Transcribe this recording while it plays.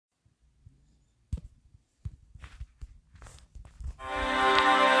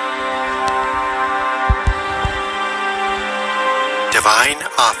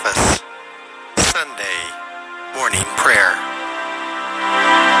Office, Sunday Morning Prayer.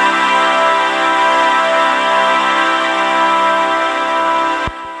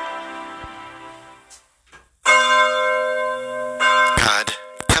 God,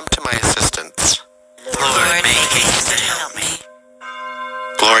 come to my assistance. Lord, make haste to help me.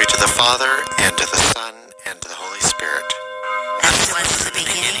 Glory to the Father, and to the Son, and to the Holy Spirit. As it was in the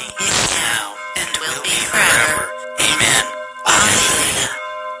beginning, is now, and will be forever. Amen. Alleluia.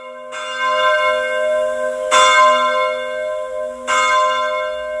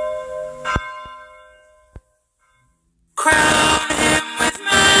 Crown him with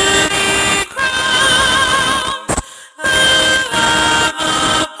many crowns, the Lamb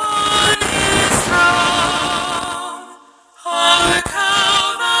upon his throne. Hark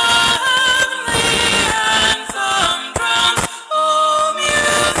how the heavenly anthem drowns all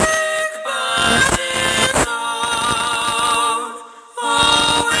music but its own.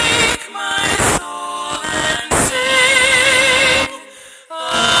 Awake my soul and sing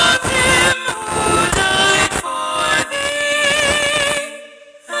of him who died for thee,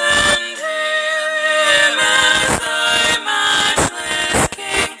 and hail him as thy matchless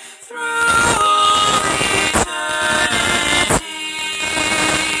King through all eternity.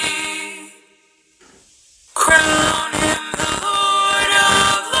 Crown him the Lord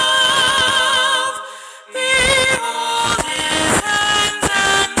of love, behold his hands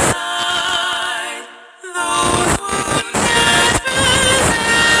and side, those wounds yet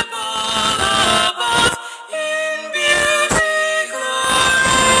visible above, in beauty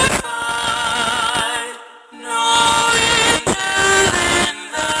glorified. No angel in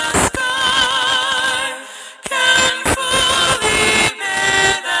the sky can fully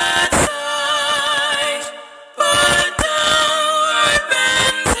bear that sight, but downward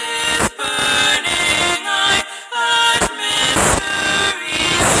bends his burning eye at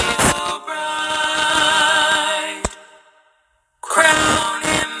mysteries so bright. Crown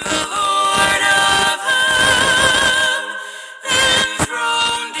him the Lord of heaven,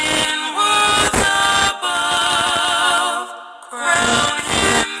 enthroned in worlds above. Crown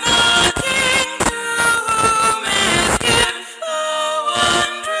him the King to whom is given the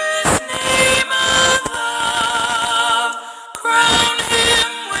wondrous name of love. Crown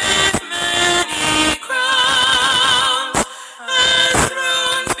him with many crowns, as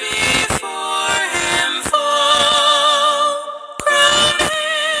thrones before him fall. Crown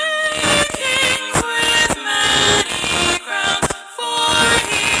him, ye kings, with many crowns, for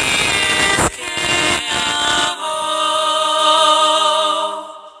he is King of all.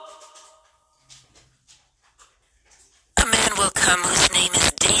 A man will come whose name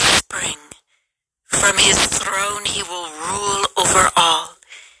is Dayspring. From his throne he will rule over all.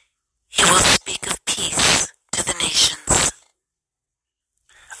 He will speak of peace to the nations.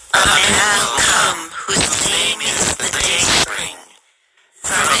 A man will come whose name is the Dayspring.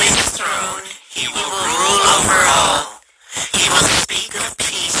 From his throne he will rule over all. He will speak of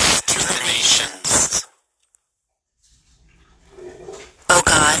peace to the nations. O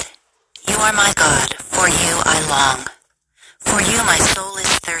God, you are my God, for you I long. For you my soul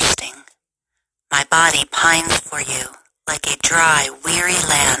is thirsting. My body pines for you, like a dry, weary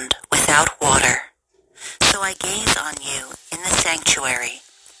land without water. So I gaze on you in the sanctuary,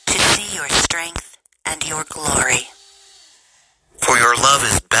 to see your strength and your glory. For your love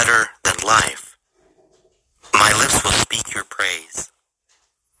is better than life. My lips will speak your praise.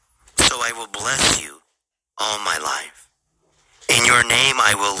 So I will bless you all my life. In your name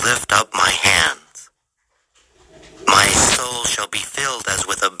I will lift up my hands. My soul shall be filled as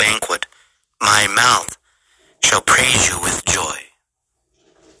with a banquet. My mouth shall praise you with joy.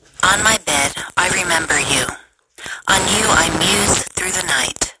 On my bed I remember you. On you I muse through the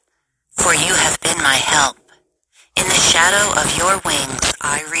night. For you have been my help. In the shadow of your wings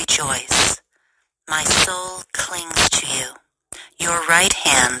I rejoice. My soul clings to you. Your right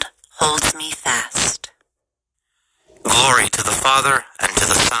hand holds me fast. Glory to the Father, and to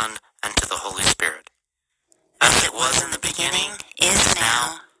the Son, and to the Holy Spirit. As it was in the beginning, is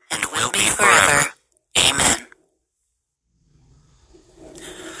now, and will be forever. Amen.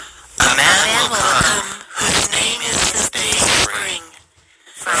 A man will come whose name is the Dayspring.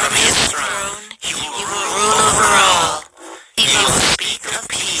 From his throne he will rule over all. He will speak of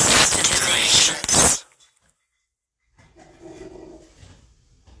peace to the nations.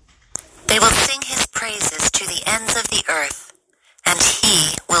 They will sing his praises to the ends of the earth, and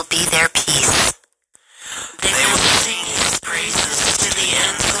he will be their peace. They will sing his praises to the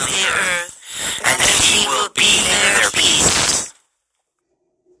ends of the earth, and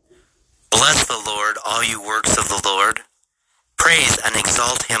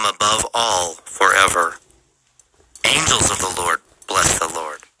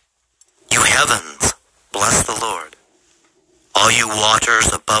heavens, bless the Lord. All you waters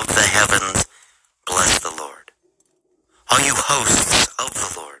above the heavens, bless the Lord. All you hosts of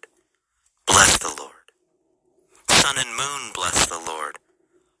the Lord, bless the Lord. Sun and moon, bless the Lord.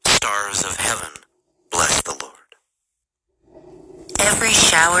 Stars of heaven, bless the Lord. Every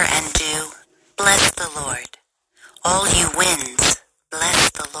shower and dew, bless the Lord. All you winds, bless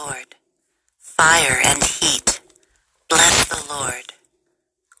the Lord. Fire and heat, bless the Lord.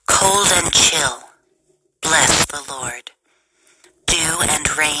 Cold and chill, bless the Lord. Dew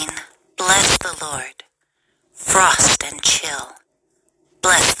and rain, bless the Lord. Frost and chill,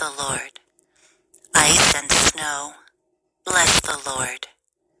 bless the Lord. Ice and snow, bless the Lord.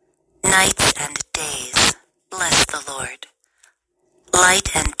 Nights and days, bless the Lord.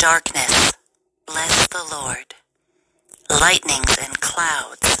 Light and darkness, bless the Lord. Lightnings and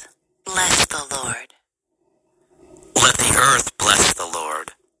clouds, bless the Lord. Let the earth bless the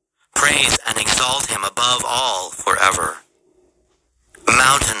Lord. Praise and exalt him above all forever.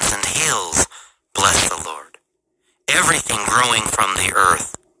 Mountains and hills, bless the Lord. Everything growing from the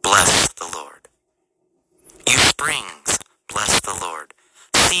earth, bless the Lord. You springs, bless the Lord.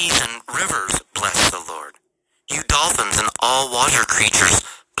 Seas and rivers, bless the Lord. You dolphins and all water creatures,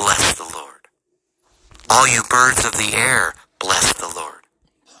 bless the Lord. All you birds of the air, bless the Lord.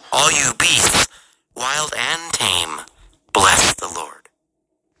 All you beasts, wild and tame, bless the Lord.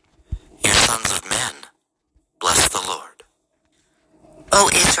 You sons of men, bless the Lord. O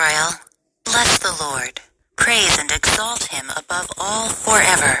Israel, bless the Lord. Praise and exalt him above all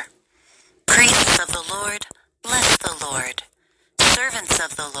forever. Priests of the Lord, bless the Lord. Servants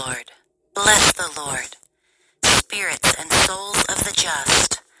of the Lord, bless the Lord. Spirits and souls of the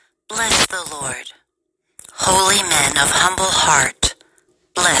just, bless the Lord. Holy men of humble heart,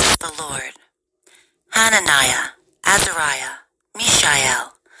 bless the Lord. Hananiah, Azariah,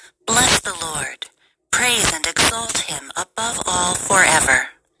 Mishael, bless the Lord. Praise and exalt him above all forever.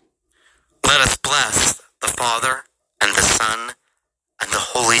 Let us bless the Father and the Son and the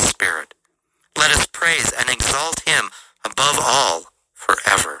Holy Spirit. Let us praise and exalt him above all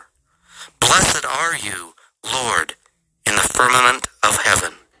forever. Blessed are you, Lord, in the firmament of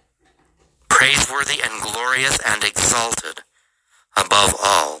heaven, praiseworthy and glorious and exalted above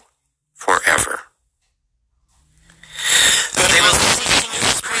all forever. They will sing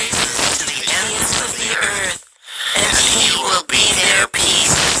his praises to the ends of the earth, and he will be their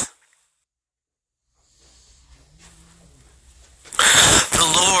peace. The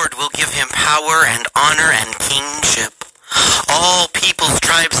Lord will give him power and honor and kingship. All peoples,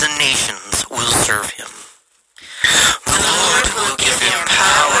 tribes, and nations will serve him. The Lord will give him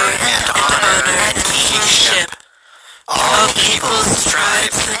power and honor and kingship. All peoples,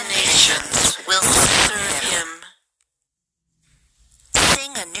 tribes, and nations will serve him.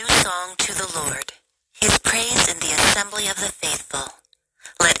 Sing a new song to the Lord, his praise in the assembly of the faithful.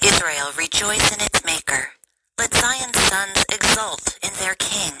 Let Israel rejoice in its Maker. Let Zion's sons exult in their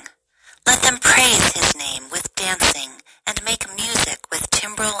King. Let them praise his name with dancing and make music with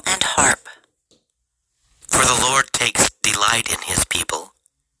timbrel and harp. For the Lord takes delight in his people.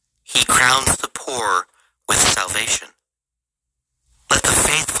 He crowns the poor with salvation. Let the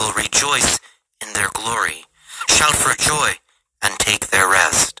faithful rejoice in their glory, shout for joy, and take their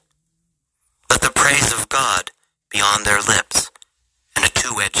rest. Let the praise of God be on their lips, and a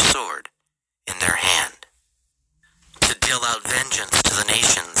two-edged sword in their hand, to deal out vengeance to the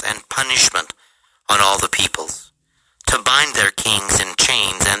nations and punishment on all the peoples, to bind their kings in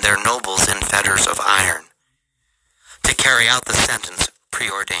chains and their nobles in fetters of iron, to carry out the sentence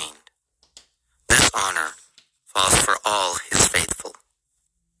preordained. This honor falls for all his faithful.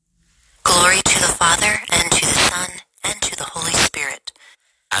 Glory to the Father, and to the Son, and to the Holy Spirit,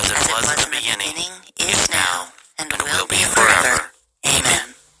 As it was in the beginning, is now, and will be forever. forever.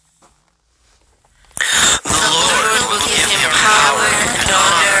 Amen. The Lord will give him power and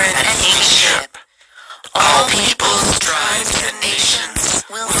honor and kingship. All peoples, tribes, and nations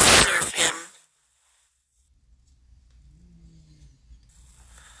will serve him.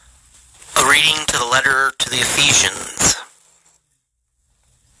 A reading to the letter to the Ephesians.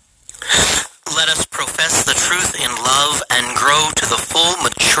 Let us profess the truth in love and grow to the full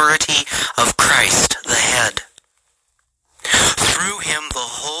maturity of Christ, the head. Through him the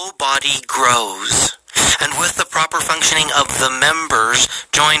whole body grows, and with the proper functioning of the members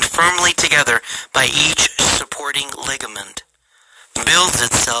joined firmly together by each supporting ligament, builds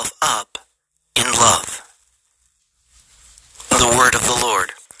itself up in love. The word of the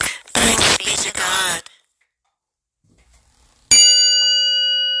Lord. Thanks be to God.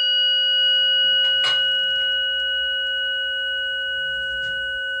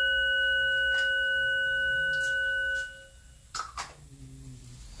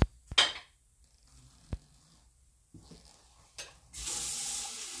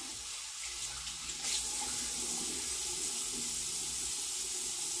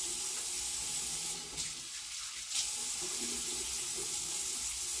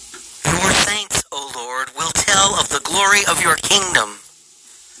 tell of the glory of your kingdom.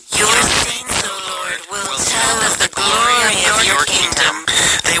 Your saints, O Lord, will tell of the glory of your kingdom.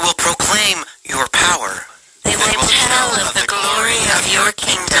 They will proclaim your power. They will tell of the glory of your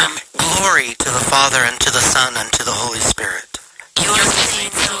kingdom. Glory to the Father, and to the Son, and to the Holy Spirit. Your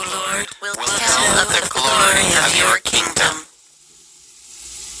saints, O Lord, will tell of the glory of your kingdom.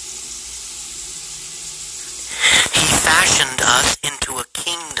 He fashioned us into a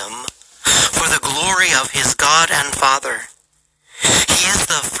kingdom for the glory of his God and Father. He is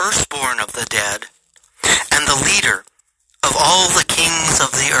the firstborn of the dead, and the leader of all the kings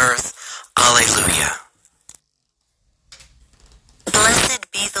of the earth. Alleluia.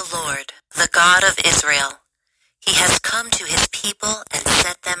 Blessed be the Lord, the God of Israel. He has come to his people and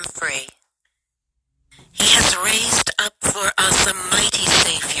set them free. He has raised up for us a mighty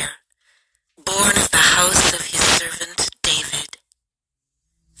Savior, born of the house of his servant David.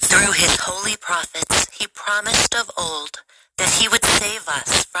 Through his holy prophets, he promised of old that he would save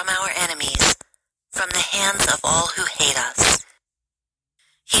us from our enemies, from the hands of all who hate us.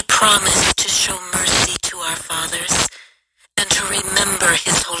 He promised to show mercy to our fathers and to remember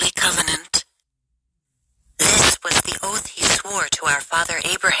his holy covenant. This was the oath he swore to our father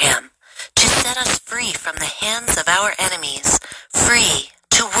Abraham, to set us free from the hands of our enemies, free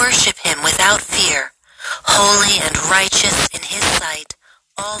to worship him without fear, holy and righteous in his sight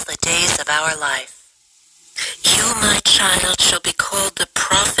all the days of our life. You, my child, shall be called the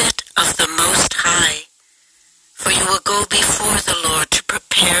prophet of the Most High, for you will go before the Lord to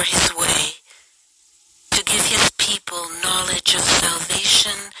prepare his way, to give his people knowledge of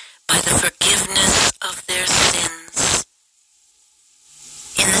salvation by the forgiveness of their sins.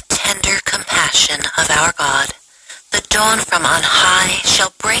 In the tender compassion of our God, the dawn from on high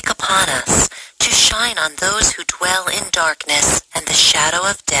shall break upon us, to shine on those who dwell in darkness and the shadow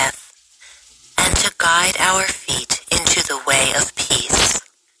of death, and to guide our feet into the way of peace.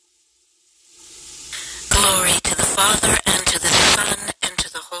 Glory to the Father, and to the Son, and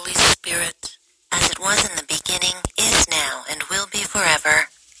to the Holy Spirit, as it was in the beginning, is now, and will be forever.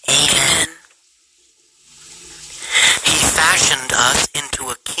 Amen. He fashioned us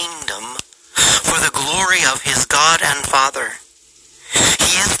into a kingdom for the glory of his God and Father.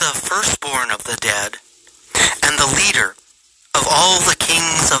 He is the firstborn of the dead, and the leader of all the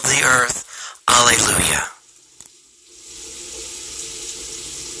kings of the earth. Alleluia.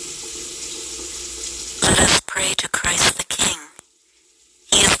 Let us pray to Christ the King.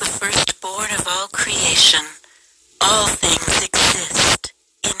 He is the firstborn of all creation. All things exist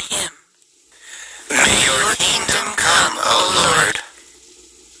in him. May your kingdom come, O Lord.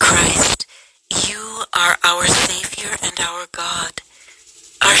 Christ, you are our Savior and our God,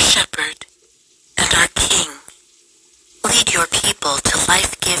 our Shepherd and our King. Lead your people to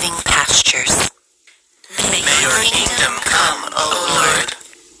life-giving pastures. May your kingdom come, O Lord.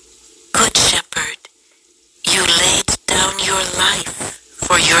 Good Shepherd, you laid down your life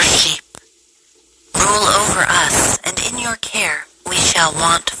for your sheep. Rule over us, and in your care we shall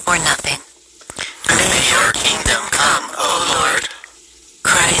want for nothing. May your kingdom come, O Lord.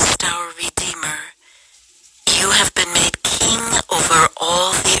 Christ, our Redeemer, you have been made King over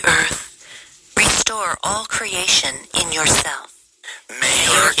all the earth. Restore all creation in yourself. May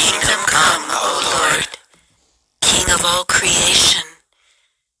your kingdom come, O Lord. King of all creation,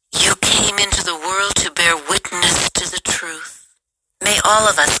 you came into the world to bear witness to the truth. May all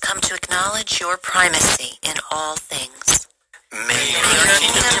of us come to acknowledge your primacy in all things. May your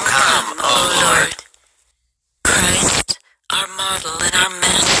kingdom come, O Lord. Christ, our model and our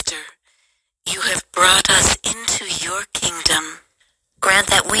master, you have brought us into your kingdom. Grant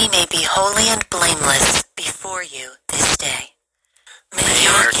that we may be holy and blameless before you this day. May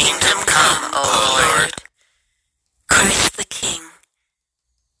your kingdom come, O Lord. Christ the King,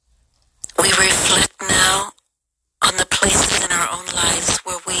 we reflect now on the places in our own lives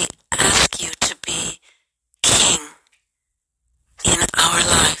where we ask you to be King in our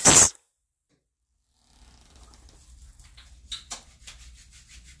lives.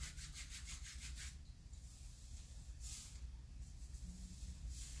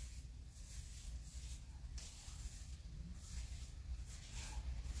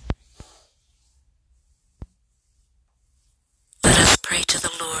 Let us pray to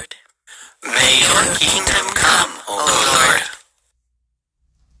the Lord. May your kingdom come, O Lord.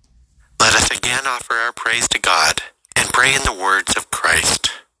 Let us again offer our praise to God and pray in the words of Christ.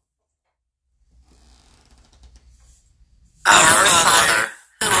 Our Father,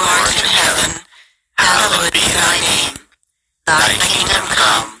 who art in heaven, hallowed be thy name. Thy kingdom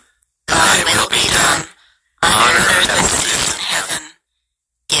come, thy will be done, on earth as it is in heaven.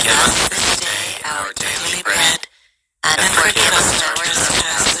 Give us this day our daily bread, And forgive us our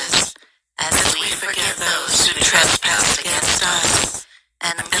trespasses, as we forgive those who trespass against us.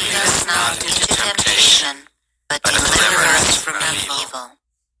 And lead us not into temptation, but deliver us from evil.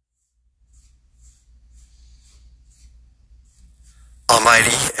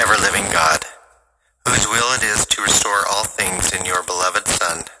 Almighty, ever-living God, whose will it is to restore all things in your beloved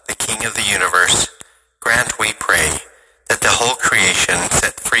Son, the King of the universe, grant, we pray, that the whole creation,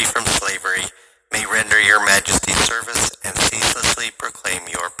 set free from slavery, may render your majesty service and ceaselessly proclaim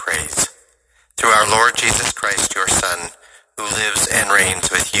your praise. Through our Lord Jesus Christ, your Son, who lives and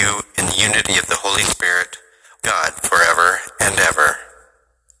reigns with you in the unity of the Holy Spirit, God, forever and ever.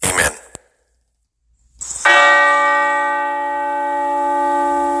 Amen.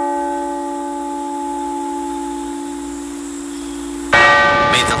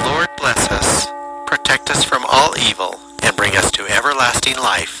 May the Lord bless us, protect us from all evil, and bring us to everlasting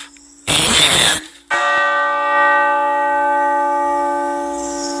life. Amen.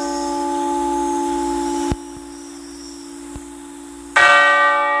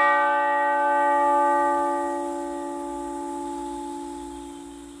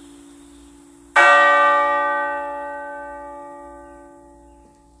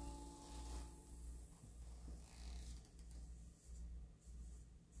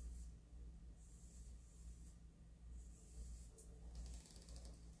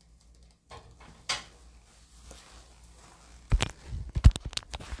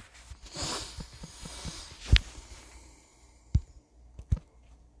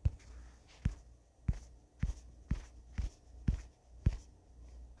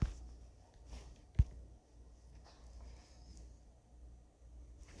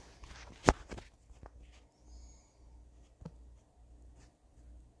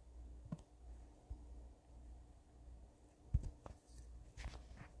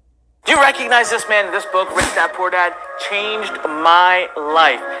 Do you recognize this man in this book, Rich Dad Poor Dad? Changed my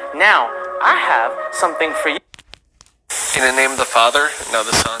life. Now, I have something for you. In the name of the Father, and of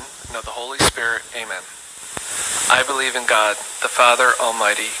the Son, and of the Holy Spirit, amen. I believe in God, the Father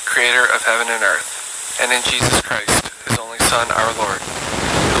Almighty, creator of heaven and earth, and in Jesus Christ, his only Son, our Lord,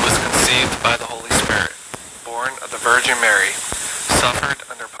 who was conceived by the Holy Spirit, born of the Virgin Mary, suffered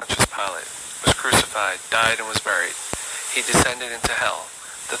under Pontius Pilate, was crucified, died, and was buried. He descended into hell.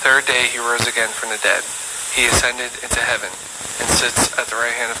 The third day he rose again from the dead. He ascended into heaven, and sits at the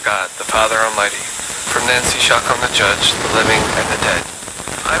right hand of God, the Father Almighty. From thence he shall come to judge the living and the dead.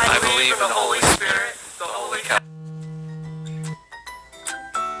 I believe in the Holy Spirit, the Holy Catholic.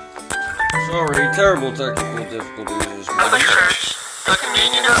 Sorry, terrible technical difficulties this The morning. Church, the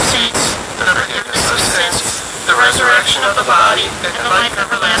communion of saints, the forgiveness of sins, the resurrection of the body, and the life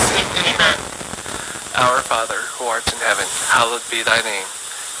everlasting. Amen. Our Father, who art in heaven, hallowed be thy name.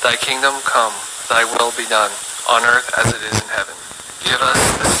 Thy kingdom come, thy will be done, on earth as it is in heaven. Give us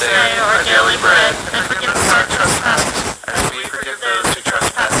this day our daily bread, and forgive us our trespasses, as we forgive those who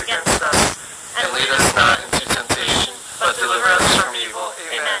trespass against us. And lead us not into temptation, but deliver us from evil.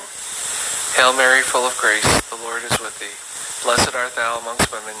 Amen. Hail Mary, full of grace, the Lord is with thee. Blessed art thou amongst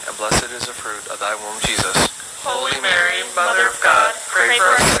women, and blessed is the fruit of thy womb, Jesus. Holy Mary, Mother of God, pray for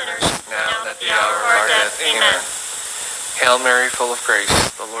us sinners, now and at the hour of our death. Amen. Hail Mary, full of grace,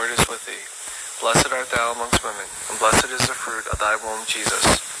 the Lord is with thee. Blessed art thou amongst women, and blessed is the fruit of thy womb,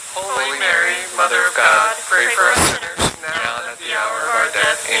 Jesus. Holy Mary, Mother of God, pray for us sinners, now and at the hour of our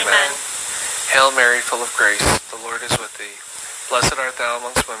death. Amen. Hail Mary, full of grace, the Lord is with thee. Blessed art thou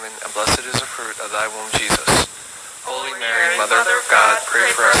amongst women, and blessed is the fruit of thy womb, Jesus. Holy Mary, Mother of God, pray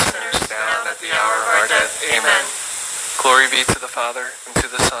for us sinners, now and at the hour of our death. Amen. Glory be to the Father, and to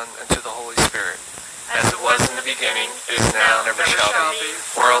the Son, and to the Holy Spirit. As it was in the beginning, is now, and ever shall be,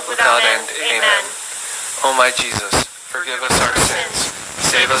 world without end. Amen. O my Jesus, forgive us our sins,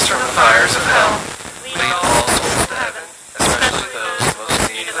 save us from the fires of hell, lead all souls to heaven, especially those most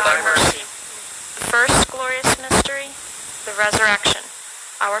in need of thy mercy. The first glorious mystery, the resurrection.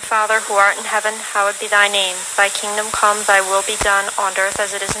 Our Father, who art in heaven, hallowed be thy name. Thy kingdom come, thy will be done, on earth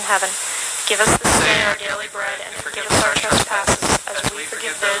as it is in heaven. Give us this day our daily bread, and forgive us our trespasses, as we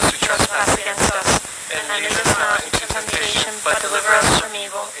forgive those who trespass against us. And lead us not into temptation, but deliver us from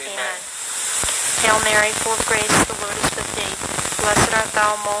evil. Amen. Hail Mary, full of grace, the Lord is with thee. Blessed art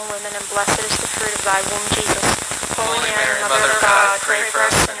thou among women, and blessed is the fruit of thy womb, Jesus. Holy Mary, Mother of God, pray for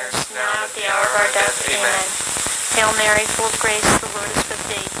us sinners, now and at the hour of our death. Amen. Hail Mary, full of grace, the Lord is with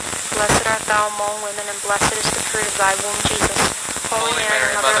thee. Blessed art thou among women, and blessed is the fruit of thy womb, Jesus. Holy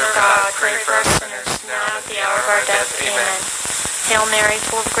Mary, Mother of God, pray for us sinners, now and at the hour of our death. Amen. Hail Mary,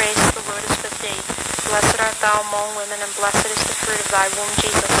 full of grace, the Lord is with thee. Blessed art thou among women, and blessed is the fruit of thy womb,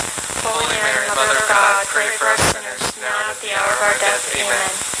 Jesus. Holy Mary, Mother of God, pray for us sinners, now and at the hour of our death.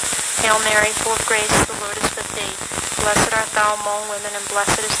 Amen. Hail Mary, full of grace, the Lord is with thee. Blessed art thou among women, and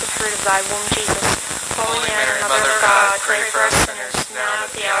blessed is the fruit of thy womb, Jesus. Holy Mary, Mother of God, pray for us sinners, now and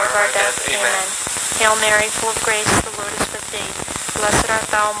at the hour of our death. Amen. Hail Mary, full of grace, the Lord is with thee. Blessed art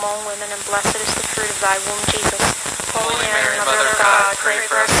thou among women, and blessed is the fruit of thy womb, Jesus. Holy Mary, Mother of God, pray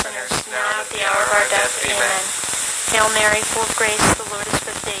for us sinners, now and at the hour of our death. Amen. Hail Mary, full of grace, the Lord is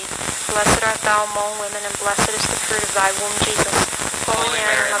with thee. Blessed art thou among women, and blessed is the fruit of thy womb, Jesus. Holy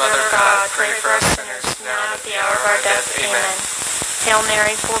Mary, Mother of God, pray for us sinners, now and at the hour of our death. Amen. Hail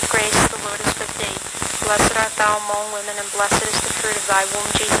Mary, full of grace, the Lord is with thee. Blessed art thou among women, and blessed is the fruit of thy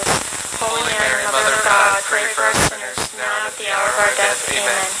womb, Jesus. Holy Mary, Mother of God, pray for us sinners, now and at the hour of our death.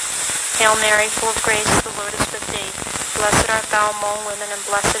 Amen. Hail Mary, full of grace, the Lord is with thee. Blessed art thou among women, and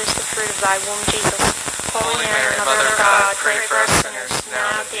blessed is the fruit of thy womb, Jesus. Holy Mary, Mother of God, pray for us sinners, now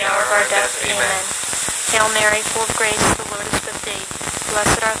and at the hour of our death. Amen. Hail Mary, full of grace, the Lord is with thee.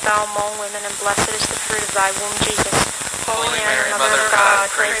 Blessed art thou among women, and blessed is the fruit of thy womb, Jesus. Holy Mary, Mother of God,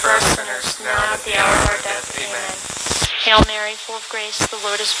 pray for us sinners, now and at the hour of our death. Amen. Hail Mary, full of grace, the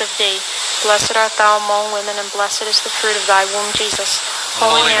Lord is with thee. Blessed art thou among women, and blessed is the fruit of thy womb, Jesus.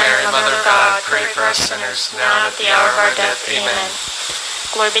 Holy Mary, Mother of God, pray for us sinners, now and at the hour of our death. Amen.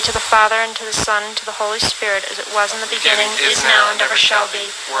 Glory be to the Father, and to the Son, and to the Holy Spirit, as it was in the beginning, is now, and ever shall be,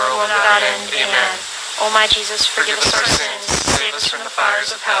 world without end. Amen. O my Jesus, forgive us our sins, save us from the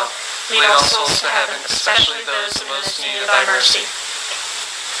fires of hell. Lead all souls to heaven, especially those in most need of thy mercy.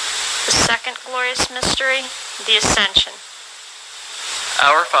 The second glorious mystery, the Ascension.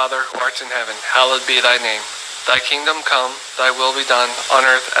 Our Father, who art in heaven, hallowed be thy name. Thy kingdom come, thy will be done, on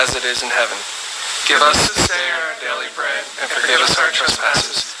earth as it is in heaven. Give us this day our daily bread, and forgive us our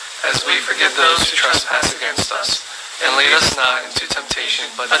trespasses, as we forgive those who trespass against us. And lead us not into temptation,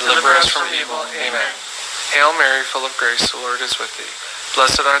 but deliver us from evil. Amen. Hail Mary, full of grace, the Lord is with thee.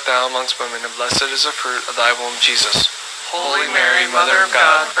 Blessed art thou amongst women, and blessed is the fruit of thy womb, Jesus. Holy Mary, Mother of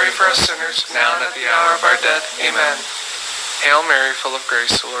God, pray for us sinners, now and at the hour of our death. Amen. Hail Mary, full of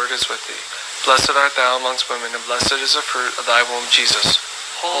grace, the Lord is with thee. Blessed art thou amongst women, and blessed is the fruit of thy womb, Jesus.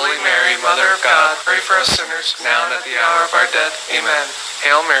 Holy Mary, Mother of God, pray for us sinners, now and at the hour of our death. Amen.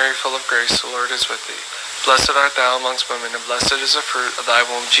 Hail Mary, full of grace, the Lord is with thee. Blessed art thou amongst women, and blessed is the fruit of thy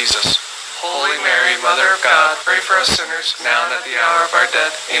womb, Jesus. Holy Mary, Mother of God, pray for us sinners, now and at the hour of our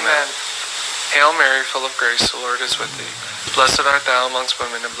death. Amen. Hail Mary, full of grace, the Lord is with thee. Blessed art thou amongst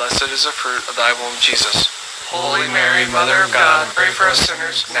women, and blessed is the fruit of thy womb, Jesus. Holy Mary, Mother of God, pray for us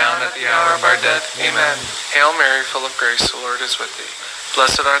sinners, now and at the hour of our death. Amen. Hail Mary, full of grace, the Lord is with thee.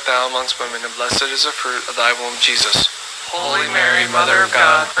 Blessed art thou amongst women, and blessed is the fruit of thy womb, Jesus. Holy Mary, Mother of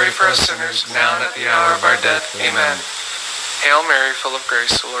God, pray for us sinners, now and at the hour of our death. Amen. Hail Mary, full of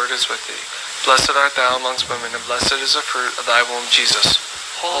grace, the Lord is with thee. Blessed art thou amongst women, and blessed is the fruit of thy womb, Jesus.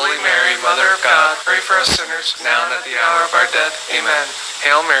 Holy Mary, Mother of God, pray for us sinners, now and at the hour of our death. Amen.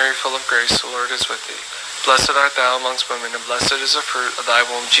 Hail Mary, full of grace, the Lord is with thee. Blessed art thou amongst women, and blessed is the fruit of thy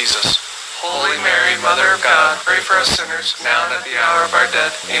womb, Jesus. Holy Mary, Mother of God, pray for us sinners, now and at the hour of our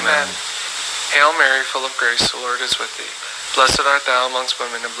death. Amen. Hail Mary, full of grace, the Lord is with thee. Blessed art thou amongst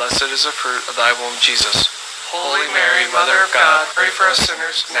women, and blessed is the fruit of thy womb, Jesus. Holy Mary, Mother of God, pray for us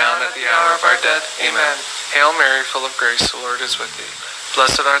sinners, now and at the hour of our death. Amen. Hail Mary, full of grace, the Lord is with thee.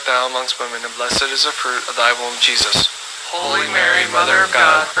 Blessed art thou amongst women, and blessed is the fruit of thy womb, Jesus. Holy Mary, Mother of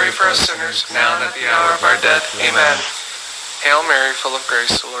God, pray for us sinners, now and at the hour of our death. Amen. Hail Mary, full of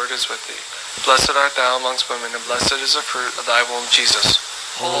grace, the Lord is with thee. Blessed art thou amongst women, and blessed is the fruit of thy womb, Jesus.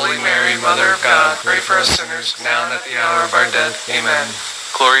 Holy Mary, Mother of God, pray for us sinners, now and at the hour of our death. Amen.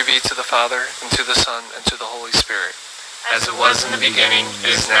 Glory be to the Father, and to the Son, and to the Holy Spirit. As it was in the beginning,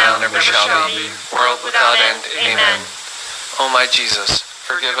 is now, and ever shall be, world without end. Amen. O my Jesus,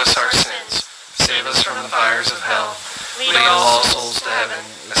 forgive us our sins, save us from the fires of hell. Lead all souls to heaven,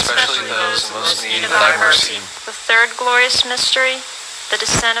 especially those in most need of thy mercy. The third glorious mystery, the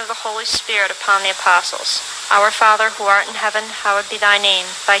descent of the Holy Spirit upon the apostles. Our Father, who art in heaven, hallowed be thy name.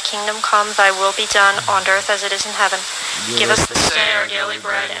 Thy kingdom come, thy will be done, on earth as it is in heaven. Give us this day our daily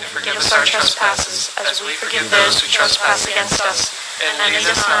bread, and forgive us our trespasses, as we forgive those who trespass against us. And lead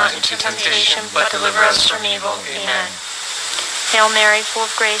us not into temptation, but deliver us from evil. Amen. Hail Mary, full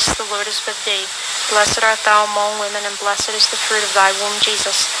of grace, the Lord is with thee. Blessed art thou among women, and blessed is the fruit of thy womb,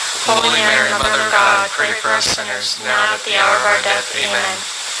 Jesus. Holy Mary, Mother of God, pray for us sinners, now and at the hour of our death. Amen.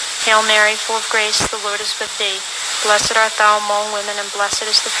 Hail Mary, full of grace, the Lord is with thee. Blessed art thou among women, and blessed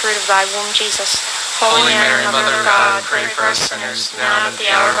is the fruit of thy womb, Jesus. Holy Mary, Mother of God, pray for us sinners, now and at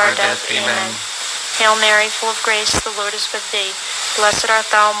the hour of our death. Amen. Hail Mary, full of grace, the Lord is with thee. Blessed art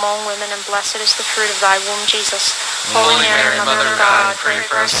thou among women, and blessed is the fruit of thy womb, Jesus. Holy Mary, Mother of God, pray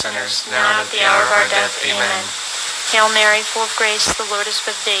for us sinners, now and at the hour of our death. Amen. Hail Mary, full of grace, the Lord is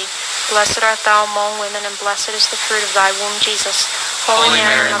with thee. Blessed art thou among women, and blessed is the fruit of thy womb, Jesus. Holy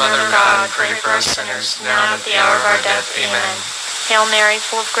Mary, Mother of God, pray for us sinners, now and at the hour of our death. Amen. Hail Mary,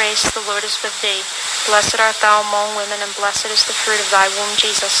 full of grace, the Lord is with thee. Blessed art thou among women, and blessed is the fruit of thy womb,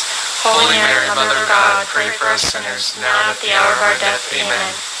 Jesus. Holy Mary, Mother of God, pray for us sinners, now and at the hour of our death.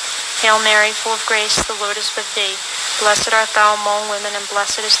 Amen. Hail Mary, full of grace, the Lord is with thee. Blessed art thou among women, and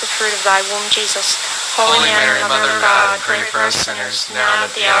blessed is the fruit of thy womb, Jesus. Holy Mary, Mother of God, pray for us sinners, now and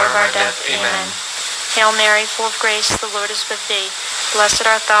at the hour of our death. Amen. Hail Mary, full of grace, the Lord is with thee. Blessed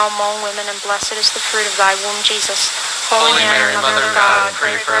art thou among women, and blessed is the fruit of thy womb, Jesus. Holy Mary, Mother of God,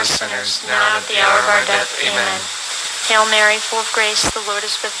 pray for us sinners, now and at the hour of our death. Amen. Hail Mary, full of grace, the Lord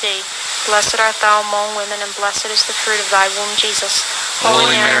is with thee. Blessed art thou among women, and blessed is the fruit of thy womb, Jesus. Holy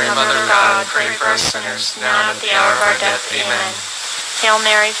Mary, Mother of God, pray for us sinners, now and at the hour of our death. Amen. Hail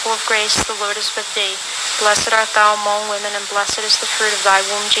Mary, full of grace, the Lord is with thee. Blessed art thou among women, and blessed is the fruit of thy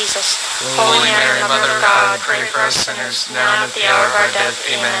womb, Jesus. Holy Mary, Mother of God, pray for us sinners, now and at the hour of our death.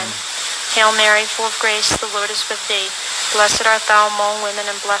 Amen. Hail Mary, full of grace, the Lord is with thee. Blessed art thou among women,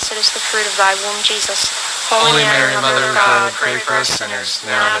 and blessed is the fruit of thy womb, Jesus. Holy Mary, Mother of God, pray for us sinners,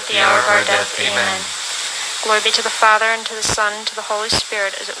 now and at the hour of our death. Amen. Glory be to the Father, and to the Son, and to the Holy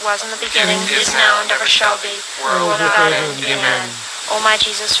Spirit, as it was in the beginning, is now, and ever shall be, world without end. Amen. O my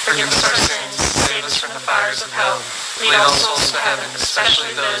Jesus, forgive us our sins, save us from the fires of hell. Lead all souls to heaven,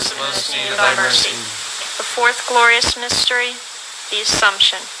 especially those in most need of thy mercy. The fourth glorious mystery, the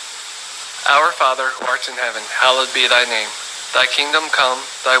Assumption. Our Father, who art in heaven, hallowed be thy name. Thy kingdom come,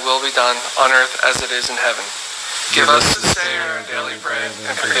 thy will be done, on earth as it is in heaven. Give us this day our daily bread,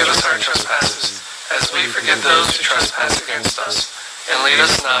 and forgive us our trespasses, as we forgive those who trespass against us. And lead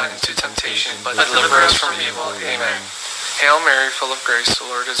us not into temptation, but deliver us from evil. Amen. Hail Mary, full of grace, the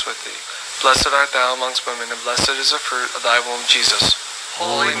Lord is with thee. Blessed art thou amongst women, and blessed is the fruit of thy womb, Jesus.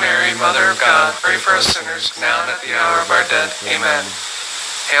 Holy Mary, Mother of God, pray for us sinners, now and at the hour of our death. Amen.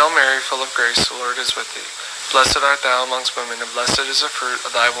 Hail Mary, full of grace, the Lord is with thee. Blessed art thou amongst women, and blessed is the fruit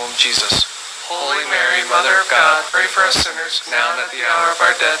of thy womb, Jesus. Holy Mary, Mother of God, pray for us sinners, now and at the hour of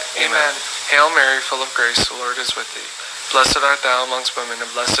our death. Amen. Hail Mary, full of grace, the Lord is with thee. Blessed art thou amongst women,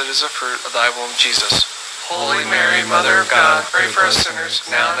 and blessed is the fruit of thy womb, Jesus. Holy Mary, Mother of God, pray for us sinners,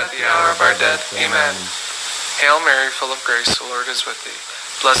 now and at the hour of our death. Amen. Hail Mary, full of grace, the Lord is with thee.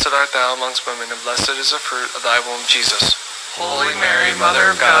 Blessed art thou amongst women, and blessed is the fruit of thy womb, Jesus. Holy Mary,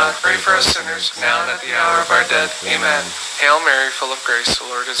 Mother of God, pray for us sinners, now and at the hour of our death. Amen. Hail Mary, full of grace, the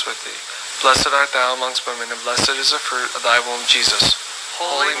Lord is with thee. Blessed art thou amongst women, and blessed is the fruit of thy womb, Jesus.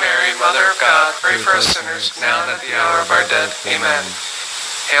 Holy Mary, Mother of God, pray for us sinners, now and at the hour of our death. Amen.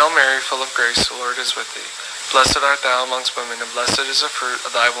 Hail Mary, full of grace, the Lord is with thee. Blessed art thou amongst women, and blessed is the fruit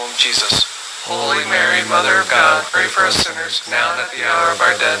of thy womb, Jesus. Holy Mary, Mother of God, pray for us sinners, now and at the hour of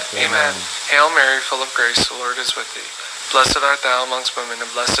our death. Amen. Hail Mary, full of grace, the Lord is with thee. Blessed art thou amongst women,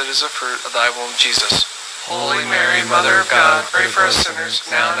 and blessed is the fruit of thy womb, Jesus. Holy Mary, Mother of God, pray for us sinners,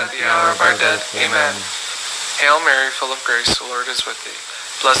 now and at the hour of our death. Amen. Hail Mary, full of grace, the Lord is with thee.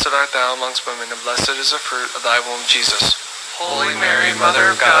 Blessed art thou amongst women, and blessed is the fruit of thy womb, Jesus. Holy Mary,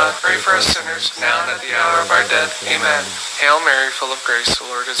 Mother of God, pray for us sinners, now and at the hour of our death. Amen. Hail Mary, full of grace, the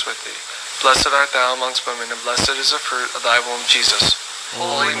Lord is with thee. Blessed art thou amongst women, and blessed is the fruit of thy womb, Jesus.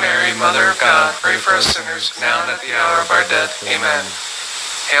 Holy Mary, Mother of God, pray for us sinners, now and at the hour of our death. Amen.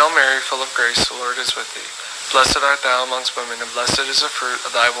 Hail Mary, full of grace, the Lord is with thee. Blessed art thou amongst women, and blessed is the fruit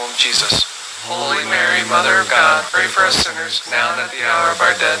of thy womb, Jesus. Holy Mary, Mother of God, pray for us sinners, now and at the hour of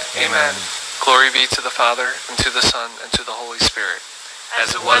our death. Amen. Glory be to the Father, and to the Son, and to the Holy Spirit.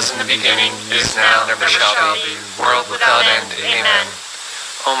 As it was in the beginning, is now, and ever shall be, world without end. Amen.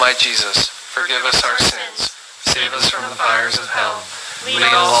 O my Jesus, forgive us our sins, save us from the fires of hell, lead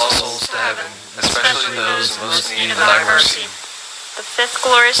all souls to heaven, especially those in most need of thy mercy. The fifth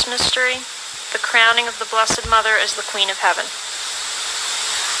glorious mystery, the crowning of the Blessed Mother as the Queen of Heaven.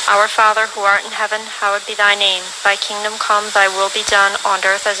 Our Father, who art in heaven, hallowed be thy name. Thy kingdom come, thy will be done, on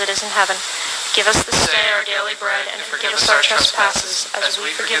earth as it is in heaven. Give us this day our daily bread, and forgive us our trespasses, as we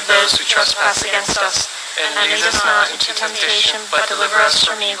forgive those who trespass against us. And lead us not into temptation, but deliver us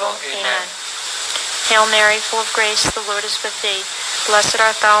from evil. Amen. Hail Mary, full of grace, the Lord is with thee. Blessed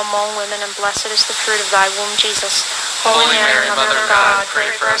art thou among women, and blessed is the fruit of thy womb, Jesus. Holy Mary, Mother of God,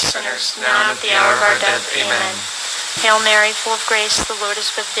 pray for us sinners, now and at the hour of our death. Amen. Hail Mary, full of grace, the Lord is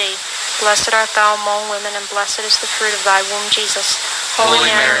with thee. Blessed art thou among women, and blessed is the fruit of thy womb, Jesus. Holy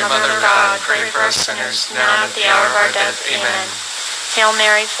Mary, Mother of God, pray for us sinners, now and at the hour of our death. Amen. Hail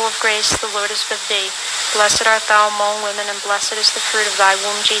Mary, full of grace, the Lord is with thee. Blessed art thou among women, and blessed is the fruit of thy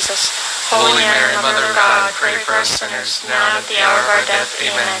womb, Jesus. Holy Mary, Mother of God, pray for us sinners, now and at the hour of our death.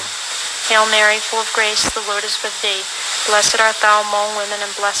 Amen. Hail Mary, full of grace, the Lord is with thee. Blessed art thou among women,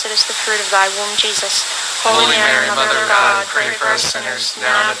 and blessed is the fruit of thy womb, Jesus. Holy Mary, Mother of God, pray for us sinners,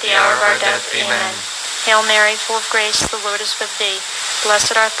 now and at the hour of our death. Amen. Hail Mary, full of grace, the Lord is with thee.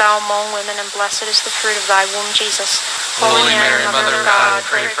 Blessed art thou among women, and blessed is the fruit of thy womb, Jesus. Holy Mary, Mother of God,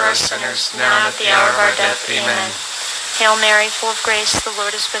 pray for us sinners, now and at the hour of our death. Amen. Hail Mary, full of grace, the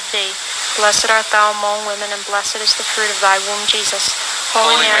Lord is with thee. Blessed art thou among women, and blessed is the fruit of thy womb, Jesus.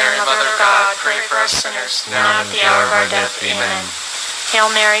 Holy Mary, Mother of God, pray for us sinners, now and at the hour of our death. Amen. Hail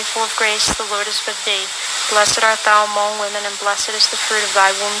Mary, full of grace, the Lord is with thee. Blessed art thou among women, and blessed is the fruit of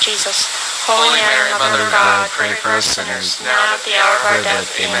thy womb, Jesus. Holy Mary, Mother of God, pray for us sinners, now and at the hour of our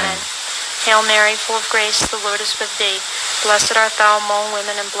death. Amen. Hail Mary, full of grace, the Lord is with thee. Blessed art thou among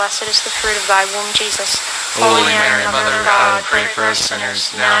women, and blessed is the fruit of thy womb, Jesus. Holy Mary, Mother of God, pray for us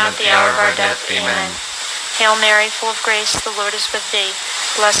sinners, now and at the hour of our death. Amen. Hail Mary, full of grace, the Lord is with thee.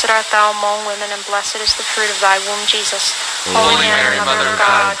 Blessed art thou among women, and blessed is the fruit of thy womb, Jesus. Holy Mary, Mother of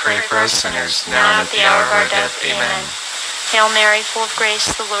God, pray for us sinners, now and at the hour of our death. Amen. Hail Mary, full of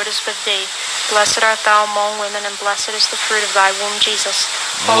grace, the Lord is with thee. Blessed art thou among women, and blessed is the fruit of thy womb, Jesus.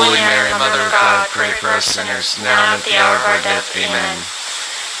 Holy Mary, Mother of God, pray for us sinners, now and at the hour of our death. Amen.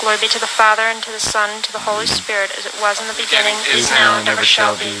 Glory be to the Father, and to the Son, and to the Holy Spirit, as it was in the beginning, is now, and ever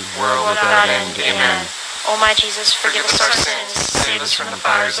shall be, world without end. Amen. O my Jesus, forgive us our sins, sins. save us from the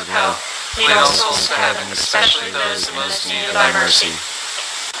fires of hell. Lead all souls to heaven, especially those in most need of thy mercy.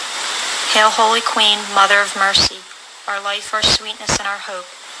 Hail, Holy Queen, Mother of Mercy, our life, our sweetness, and our hope.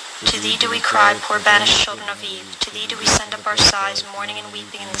 To thee do we cry, poor banished children of Eve. To thee do we send up our sighs, mourning and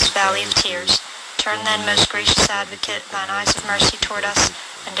weeping in this valley of tears. Turn then, most gracious Advocate, thine eyes of mercy toward us,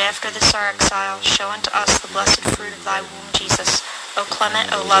 and after this our exile, show unto us the blessed fruit of thy womb, Jesus. O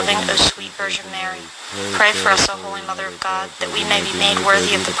clement, O loving, O sweet Virgin Mary, pray for us, O Holy Mother of God, that we may be made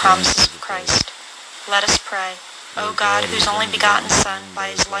worthy of the promises of Christ. Let us pray. O God, whose only begotten Son, by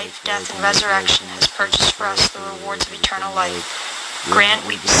his life, death, and resurrection, has purchased for us the rewards of eternal life, grant,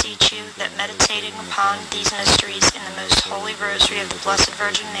 we beseech you, that meditating upon these mysteries in the most holy rosary of the Blessed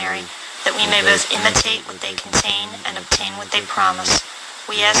Virgin Mary, that we may both imitate what they contain and obtain what they promise.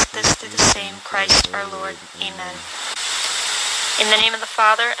 We ask this through the same Christ our Lord. Amen. In the name of the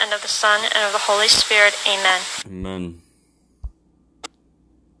Father, and of the Son, and of the Holy Spirit. Amen. Amen.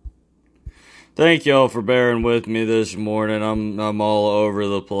 Thank y'all for bearing with me this morning. I'm all over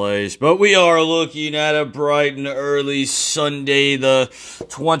the place. But we are looking at a bright and early Sunday, the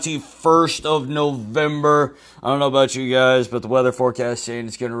 21st of November. I don't know about you guys, but the weather forecast saying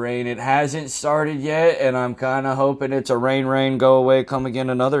it's going to rain. It hasn't started yet, and I'm kind of hoping it's a rain, go away, come again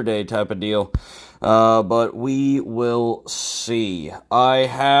another day type of deal. But we will see. I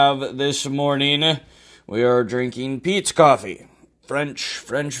have this morning, we are drinking Pete's coffee.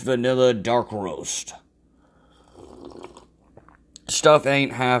 French vanilla dark roast. Stuff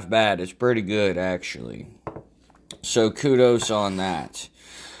ain't half bad. It's pretty good, actually. So kudos on that.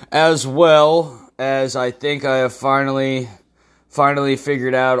 As well as I think I have finally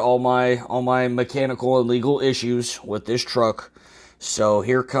figured out all my mechanical and legal issues with this truck. So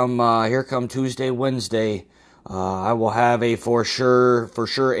here come Tuesday, Wednesday. I will have a for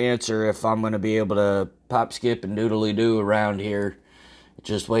sure answer if I'm going to be able to pop, skip, and doodly do around here.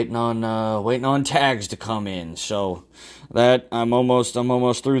 Just waiting on tags to come in. So that I'm almost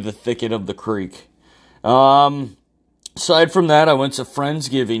through the thicket of the creek. Aside from that, I went to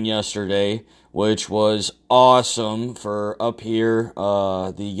Friendsgiving yesterday, which was awesome for up here,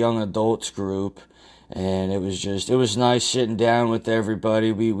 the young adults group. And it was nice sitting down with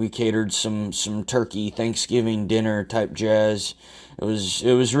everybody. We catered some turkey Thanksgiving dinner type jazz. It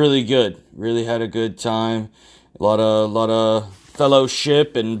was really good. Really had a good time. A lot of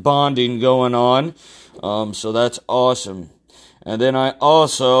fellowship and bonding going on. So that's awesome. And then I don't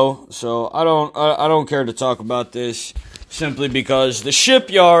care to talk about this simply because the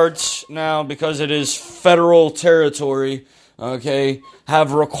shipyards now, because it is federal territory, okay,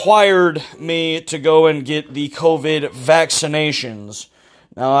 have required me to go and get the COVID vaccinations.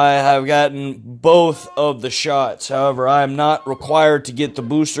 Now, I have gotten both of the shots. However, I am not required to get the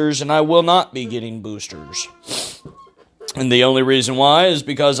boosters, and I will not be getting boosters. And the only reason why is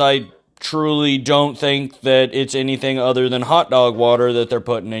because I truly don't think that it's anything other than hot dog water that they're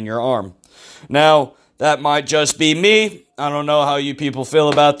putting in your arm. Now, that might just be me. I don't know how you people feel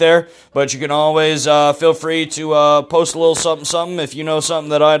about there, but you can always feel free to post a little something if you know something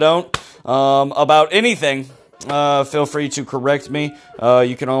that I don't about anything. feel free to correct me.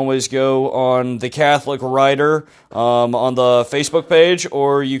 You can always go on the Catholic Writer on the Facebook page,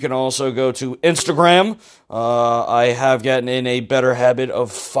 or you can also go to Instagram. I have gotten in a better habit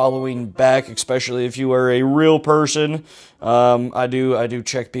of following back, especially if you are a real person. I do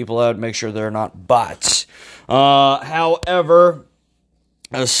check people out, make sure they're not bots. However,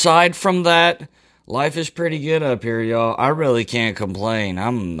 aside from that, life is pretty good up here, y'all. I really can't complain.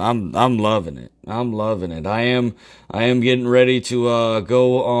 I'm loving it. I'm loving it. I am getting ready to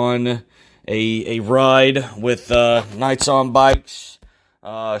go on a ride with Nights on Bikes.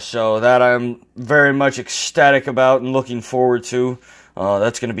 So that I'm very much ecstatic about and looking forward to.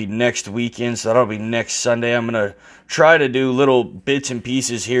 That's going to be next weekend, so that'll be next Sunday. I'm going to try to do little bits and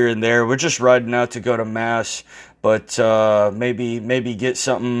pieces here and there. We're just riding out to go to Mass, but maybe get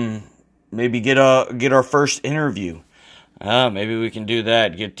something. Maybe get our first interview. Maybe we can do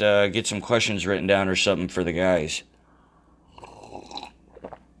that. Get some questions written down or something for the guys.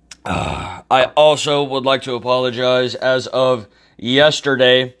 I also would like to apologize as of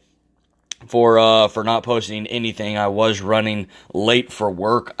yesterday for not posting anything. I was running late for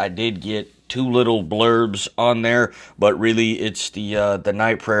work. I did get 2 little blurbs on there, but really it's the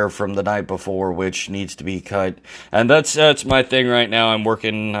night prayer from the night before which needs to be cut. And that's my thing right now. I'm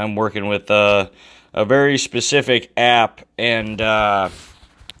working with a very specific app, and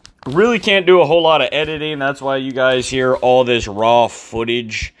really can't do a whole lot of editing. That's why you guys hear all this raw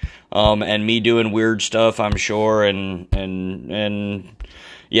footage and me doing weird stuff, I'm sure, and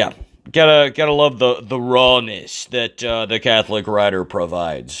yeah. Gotta love the rawness that the Catholic Writer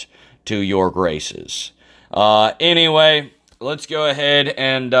provides to your graces. Anyway, let's go ahead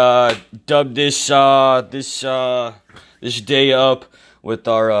and dub this day up with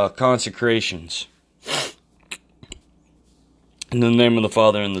our consecrations. In the name of the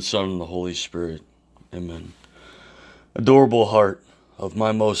Father, and the Son, and the Holy Spirit. Amen. Adorable heart of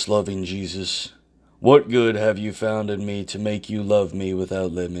my most loving Jesus, what good have you found in me to make you love me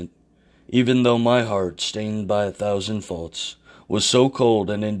without limit? Even though my heart, stained by 1,000 faults, was so cold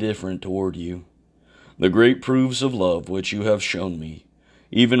and indifferent toward you. The great proofs of love which you have shown me,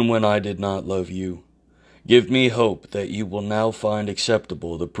 even when I did not love you, give me hope that you will now find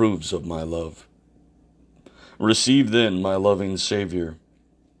acceptable the proofs of my love. Receive then, my loving Savior,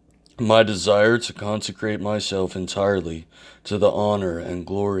 my desire to consecrate myself entirely to the honor and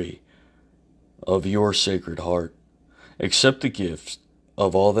glory of your sacred heart. Accept the gift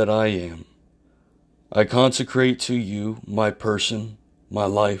of all that I am. I consecrate to you my person, my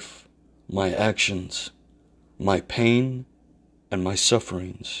life, my actions, my pain, and my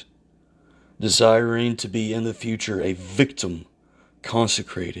sufferings, desiring to be in the future a victim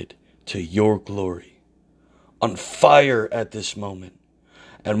consecrated to your glory, on fire at this moment,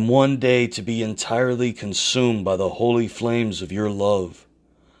 and one day to be entirely consumed by the holy flames of your love.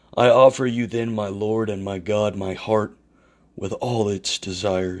 I offer you then, my Lord and my God, my heart with all its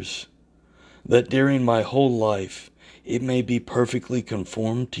desires, that during my whole life it may be perfectly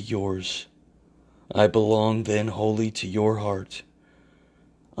conformed to yours. I belong then wholly to your heart.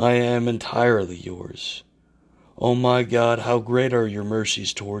 I am entirely yours. O my God, how great are your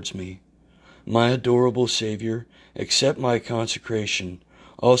mercies towards me. My adorable Savior, accept my consecration,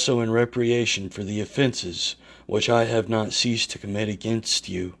 also in reparation for the offenses which I have not ceased to commit against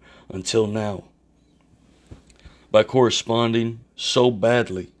you until now. By corresponding so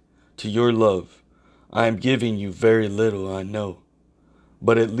badly to your love, I am giving you very little, I know,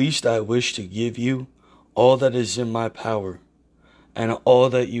 but at least I wish to give you all that is in my power, and all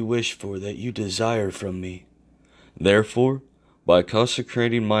that you wish for, that you desire from me. Therefore, by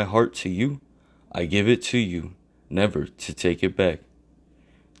consecrating my heart to you, I give it to you, never to take it back.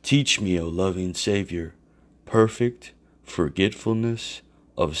 Teach me, O loving Savior, perfect forgetfulness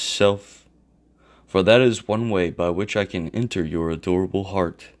of self, for that is one way by which I can enter your adorable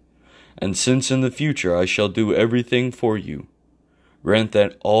heart. And since in the future I shall do everything for you, grant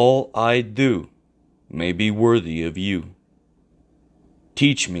that all I do may be worthy of you.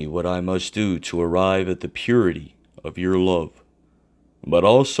 Teach me what I must do to arrive at the purity of your love, but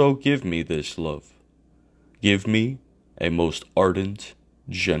also give me this love. Give me a most ardent,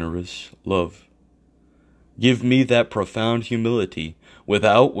 generous love. Give me that profound humility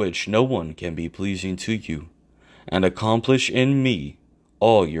without which no one can be pleasing to you, and accomplish in me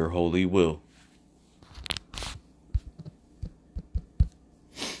all your holy will.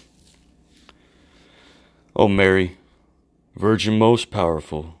 O Mary, Virgin most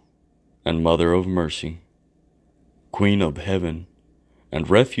powerful, and Mother of mercy, Queen of heaven, and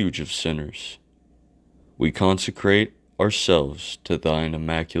refuge of sinners, we consecrate ourselves to thine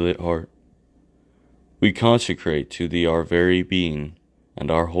immaculate heart. We consecrate to Thee our very being and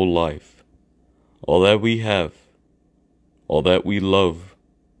our whole life, all that we have, all that we love,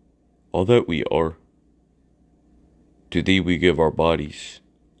 all that we are. To Thee we give our bodies,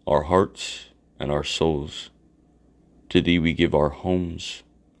 our hearts, and our souls. To Thee we give our homes,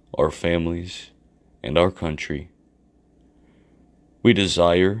 our families, and our country. We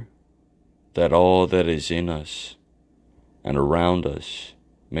desire that all that is in us and around us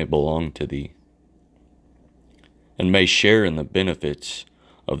may belong to Thee, and may share in the benefits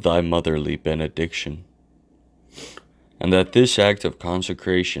of Thy motherly benediction, and that this act of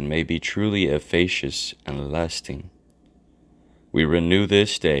consecration may be truly efficacious and lasting. We renew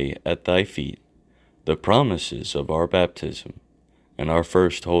this day at Thy feet the promises of our baptism and our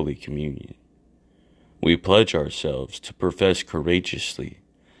first Holy Communion. We pledge ourselves to profess courageously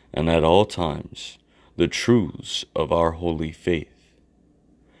and at all times the truths of our holy faith,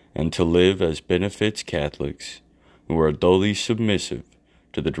 and to live as benefits Catholics who are duly submissive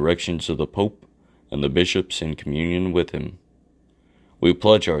to the directions of the Pope and the bishops in communion with him. We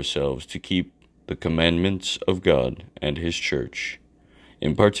pledge ourselves to keep the commandments of God and His Church,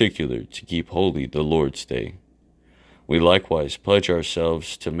 in particular to keep holy the Lord's Day. We likewise pledge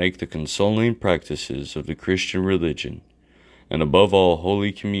ourselves to make the consoling practices of the Christian religion, and above all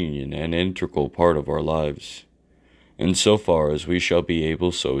Holy Communion, an integral part of our lives, in so far as we shall be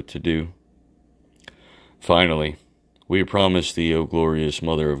able so to do. Finally, we promise Thee, O glorious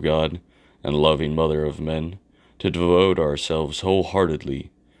Mother of God, and loving Mother of men, to devote ourselves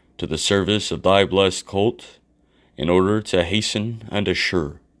wholeheartedly to the service of Thy blessed cult, in order to hasten and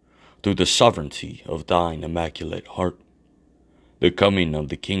assure, through the sovereignty of Thine immaculate heart, the coming of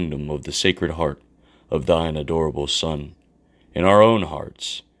the kingdom of the Sacred Heart of Thine adorable Son, in our own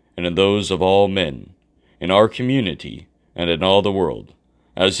hearts, and in those of all men, in our community, and in all the world,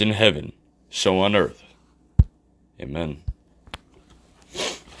 as in heaven, so on earth. Amen.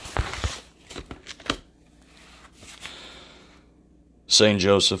 Saint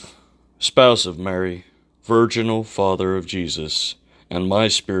Joseph, spouse of Mary, virginal Father of Jesus, and my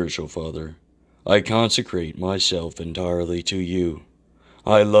spiritual father, I consecrate myself entirely to you.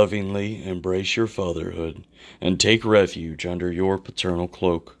 I lovingly embrace your fatherhood and take refuge under your paternal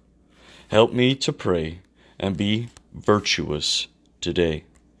cloak. Help me to pray and be virtuous today.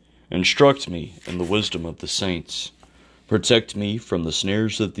 Instruct me in the wisdom of the saints. Protect me from the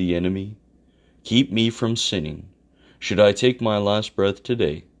snares of the enemy. Keep me from sinning. Should I take my last breath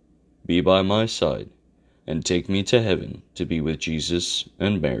today, be by my side, and take me to heaven to be with Jesus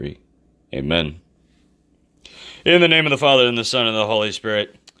and Mary. Amen. In the name of the Father, and the Son, and the Holy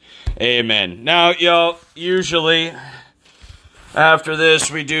Spirit. Amen. Now, y'all, usually after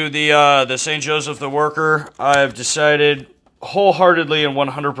this we do the St. Joseph the Worker. I have decided wholeheartedly and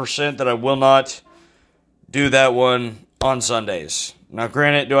 100% that I will not do that one on Sundays. Now,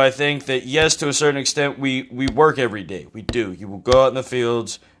 granted, do I think that, yes, to a certain extent, we work every day. We do. You will go out in the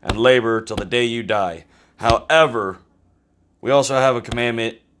fields and labor till the day you die. However, we also have a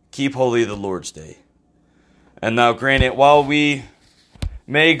commandment, keep holy the Lord's Day. And now, granted, while we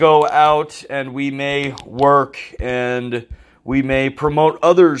may go out and we may work and we may promote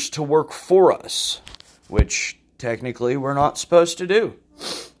others to work for us, which technically we're not supposed to do,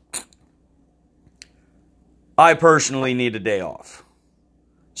 I personally need a day off.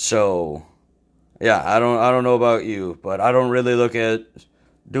 So, yeah, I don't know about you, but I don't really look at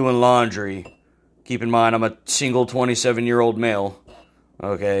doing laundry. Keep in mind, I'm a single 27-year-old male,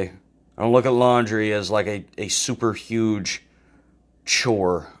 okay? I don't look at laundry as like a super huge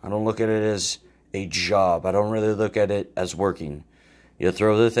chore. I don't look at it as a job. I don't really look at it as working. You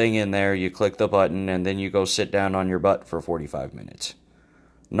throw the thing in there, you click the button, and then you go sit down on your butt for 45 minutes.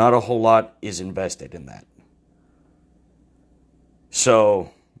 Not a whole lot is invested in that.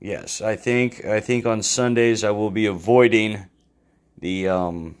 So, yes, I think on Sundays I will be avoiding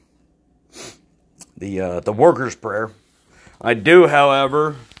the worker's prayer. I do,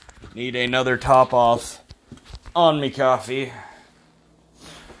 however, need another top off on me coffee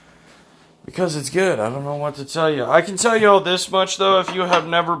because it's good. I don't know what to tell you. I can tell you all this much, though. If you have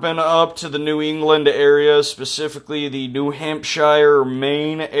never been up to the New England area, specifically the New Hampshire,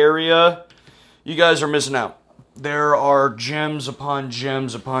 Maine area, you guys are missing out. There are gems upon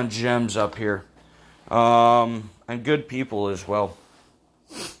gems upon gems up here. And good people as well.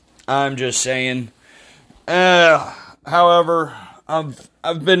 I'm just saying. However,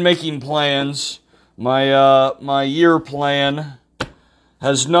 I've been making plans. My year plan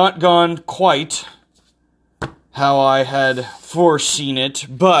has not gone quite how I had foreseen it,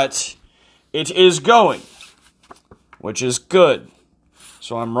 but it is going, which is good.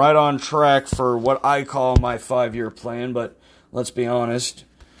 So I'm right on track for what I call my 5-year plan, but let's be honest,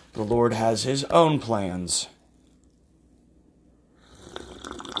 the Lord has his own plans.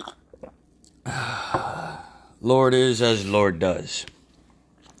 Lord is as Lord does.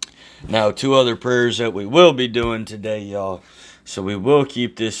 Now, 2 other prayers that we will be doing today, y'all. So we will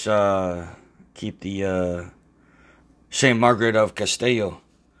keep this, keep the Saint Margaret of Castile.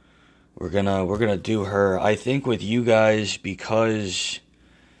 We're gonna do her, I think, with you guys because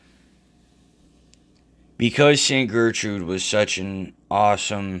Saint Gertrude was such an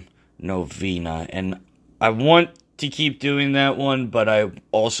awesome novena, and I want to keep doing that one, but I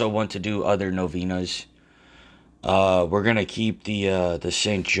also want to do other novenas. We're gonna keep the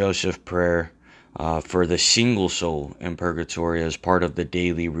Saint Joseph prayer for the single soul in purgatory as part of the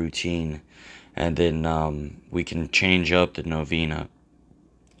daily routine, and then we can change up the novena.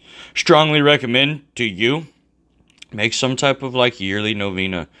 Strongly recommend to you make some type of like yearly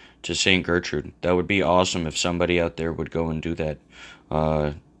novena to Saint Gertrude. That would be awesome if somebody out there would go and do that.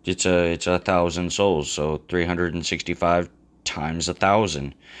 It's 1,000 souls, so 365 times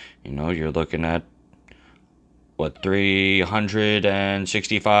 1,000. You know, you're looking at what,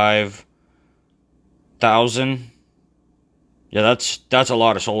 365,000? Yeah, that's a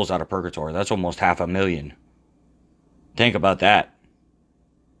lot of souls out of purgatory. That's almost 500,000. Think about that.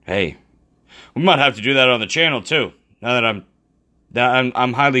 Hey, we might have to do that on the channel too. Now that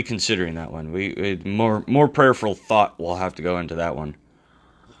I'm highly considering that one. We more prayerful thought will have to go into that one.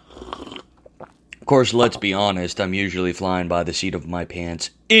 Of course, let's be honest, I'm usually flying by the seat of my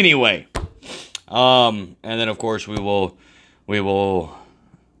pants anyway. And then of course we will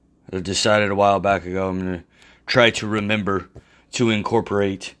I decided a while back ago I'm going to try to remember to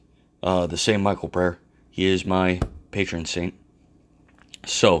incorporate the St. Michael prayer. He is my patron saint.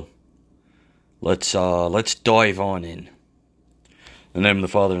 So, let's dive on in. In the name of the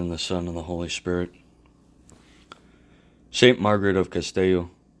Father, and the Son, and the Holy Spirit. Saint Margaret of Castile,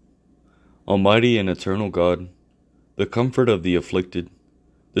 Almighty and eternal God, the comfort of the afflicted,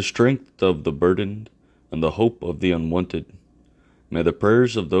 the strength of the burdened, and the hope of the unwanted, may the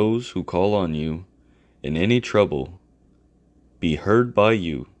prayers of those who call on you in any trouble be heard by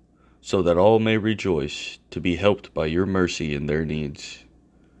you, so that all may rejoice to be helped by your mercy in their needs.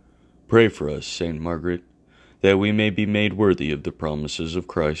 Pray for us, Saint Margaret, that we may be made worthy of the promises of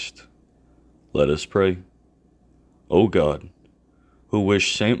Christ. Let us pray. O God, who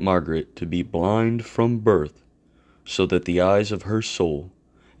wished Saint Margaret to be blind from birth, so that the eyes of her soul,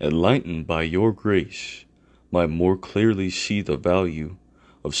 enlightened by your grace, might more clearly see the value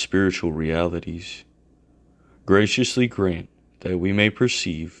of spiritual realities, graciously grant that we may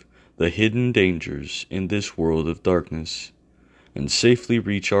perceive the hidden dangers in this world of darkness, and safely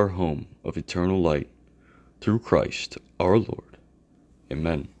reach our home of eternal light, through Christ our Lord.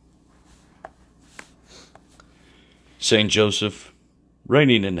 Amen. Saint Joseph,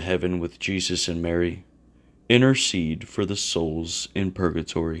 reigning in heaven with Jesus and Mary, intercede for the souls in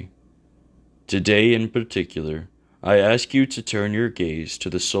purgatory. Today in particular, I ask you to turn your gaze to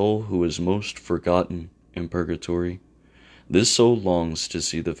the soul who is most forgotten in purgatory. This soul longs to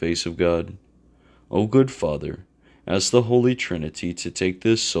see the face of God. O good Father, ask the Holy Trinity to take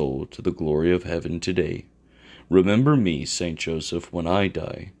this soul to the glory of heaven today. Remember me, Saint Joseph, when I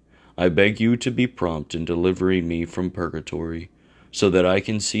die. I beg you to be prompt in delivering me from purgatory, so that I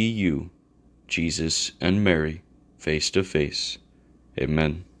can see you, Jesus, and Mary, face to face.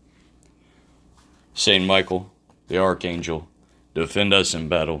 Amen. Saint Michael, the Archangel, defend us in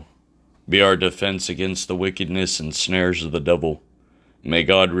battle. Be our defense against the wickedness and snares of the devil. May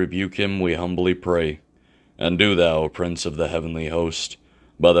God rebuke him, we humbly pray. And do thou, Prince of the heavenly host,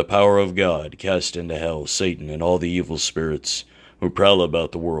 by the power of God, cast into hell Satan and all the evil spirits who prowl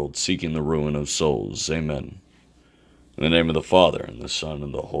about the world seeking the ruin of souls. Amen. In the name of the Father, and the Son,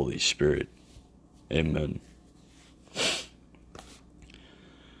 and the Holy Spirit. Amen.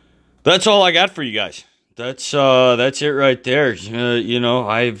 That's all I got for you guys. That's it right there. You know,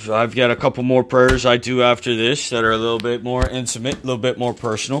 I've got a couple more prayers I do after this that are a little bit more intimate, a little bit more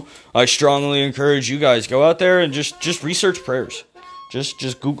personal. I strongly encourage you guys, go out there and just research prayers.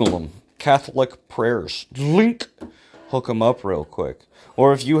 Just Google them. Catholic prayers. Link. Hook them up real quick.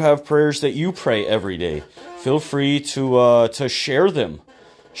 Or if you have prayers that you pray every day, feel free to share them.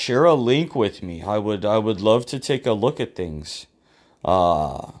 Share a link with me. I would love to take a look at things.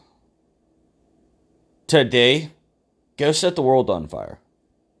 Today, go set the world on fire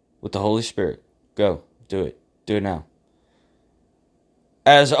with the Holy Spirit. Go. Do it. Do it now.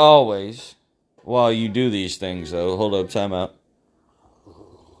 As always, while you do these things, though, hold up, time out.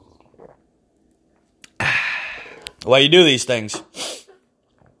 While you do these things,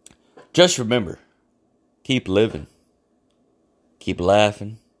 Just remember, keep living, keep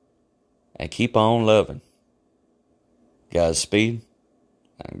laughing, and keep on loving. Godspeed,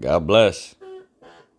 and God bless.